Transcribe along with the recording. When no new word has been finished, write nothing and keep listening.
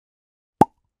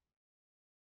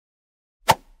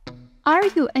Are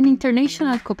you an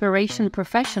international cooperation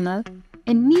professional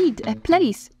and need a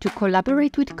place to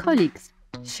collaborate with colleagues,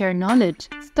 share knowledge,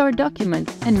 store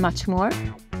documents, and much more?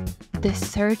 The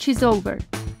search is over.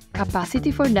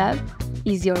 Capacity4dev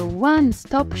is your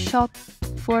one-stop shop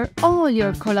for all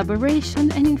your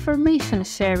collaboration and information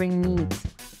sharing needs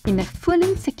in a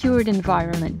fully secured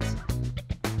environment.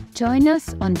 Join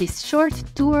us on this short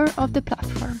tour of the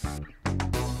platform.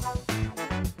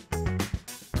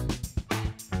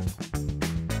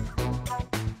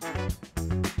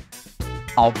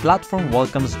 Our platform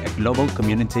welcomes a global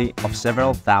community of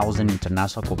several thousand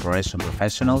international cooperation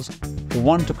professionals who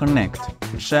want to connect,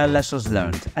 share lessons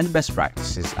learned and best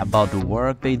practices about the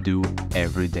work they do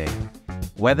every day.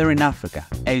 Whether in Africa,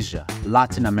 Asia,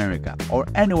 Latin America, or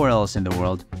anywhere else in the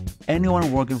world,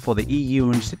 anyone working for the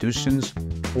EU institutions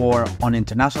or on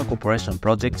international cooperation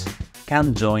projects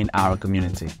can join our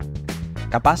community.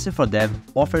 Capacity4dev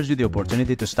offers you the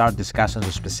opportunity to start discussions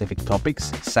on specific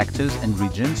topics, sectors, and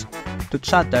regions, to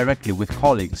chat directly with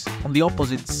colleagues on the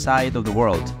opposite side of the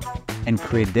world, and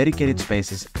create dedicated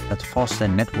spaces that foster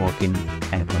networking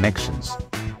and connections.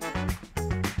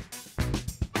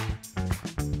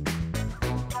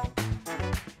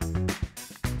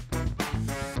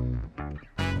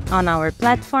 On our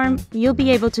platform, you'll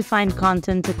be able to find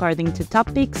content according to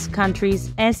topics,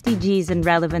 countries, SDGs, and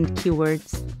relevant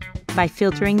keywords by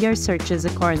filtering your searches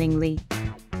accordingly.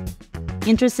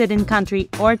 Interested in country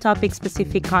or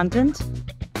topic-specific content?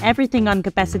 Everything on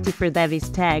Capacity4dev is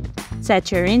tagged.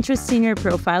 Set your interests in your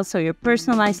profile so your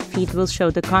personalized feed will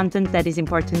show the content that is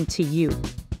important to you.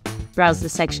 Browse the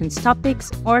section's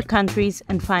topics or countries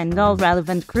and find all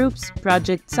relevant groups,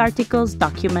 projects, articles,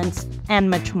 documents, and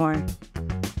much more.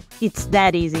 It's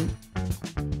that easy.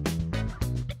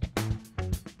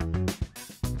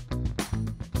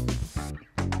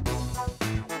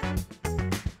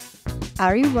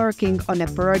 Are you working on a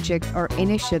project or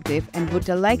initiative and would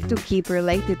like to keep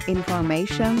related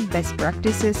information, best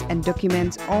practices, and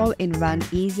documents all in one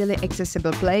easily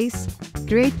accessible place?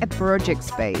 Create a project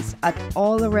space, add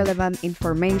all relevant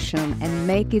information, and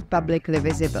make it publicly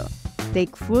visible.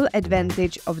 Take full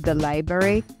advantage of the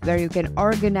library, where you can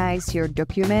organize your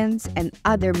documents and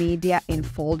other media in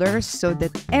folders so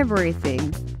that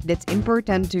everything that's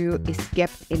important to you is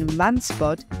kept in one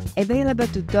spot, available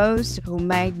to those who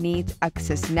might need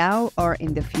access now or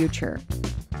in the future.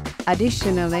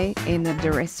 Additionally, in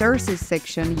the resources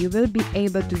section, you will be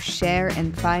able to share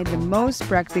and find the most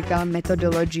practical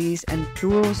methodologies and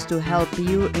tools to help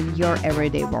you in your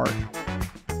everyday work.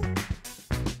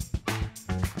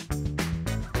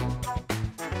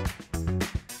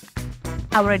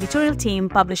 Our editorial team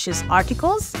publishes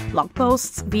articles, blog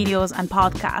posts, videos, and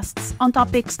podcasts on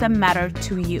topics that matter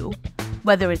to you,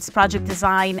 whether it's project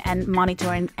design and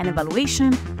monitoring and evaluation,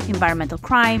 environmental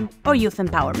crime, or youth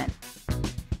empowerment.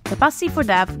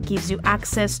 Capacity4dev gives you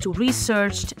access to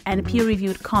researched and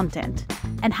peer-reviewed content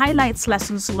and highlights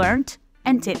lessons learned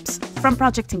and tips from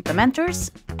project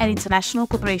implementers and international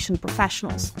cooperation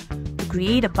professionals to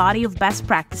create a body of best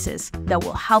practices that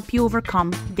will help you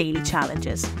overcome daily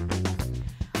challenges.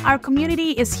 Our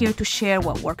community is here to share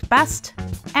what worked best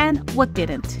and what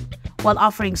didn't, while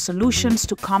offering solutions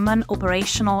to common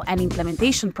operational and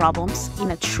implementation problems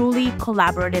in a truly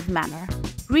collaborative manner.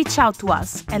 Reach out to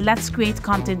us and let's create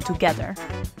content together.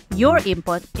 Your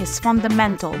input is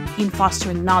fundamental in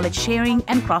fostering knowledge sharing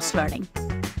and cross-learning.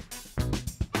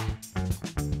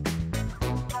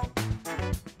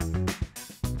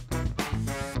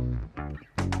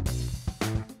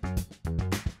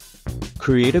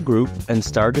 Create a group and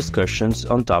start discussions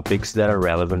on topics that are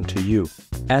relevant to you.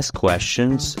 Ask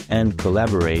questions and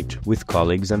collaborate with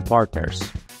colleagues and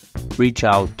partners. Reach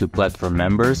out to platform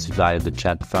members via the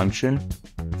chat function.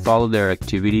 Follow their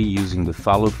activity using the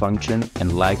follow function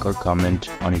and like or comment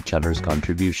on each other's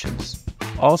contributions.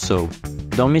 Also,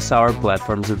 don't miss our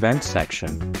platform's events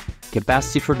section.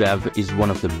 Capacity4dev is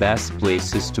one of the best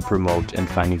places to promote and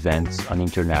find events on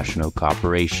international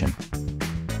cooperation.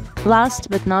 Last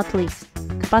but not least,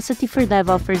 Capacity4dev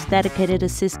offers dedicated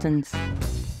assistance.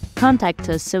 Contact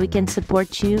us so we can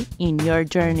support you in your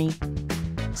journey.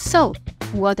 So,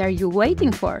 what are you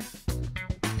waiting for?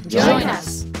 Join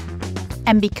us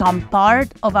and become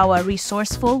part of our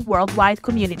resourceful worldwide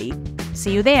community.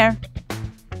 See you there!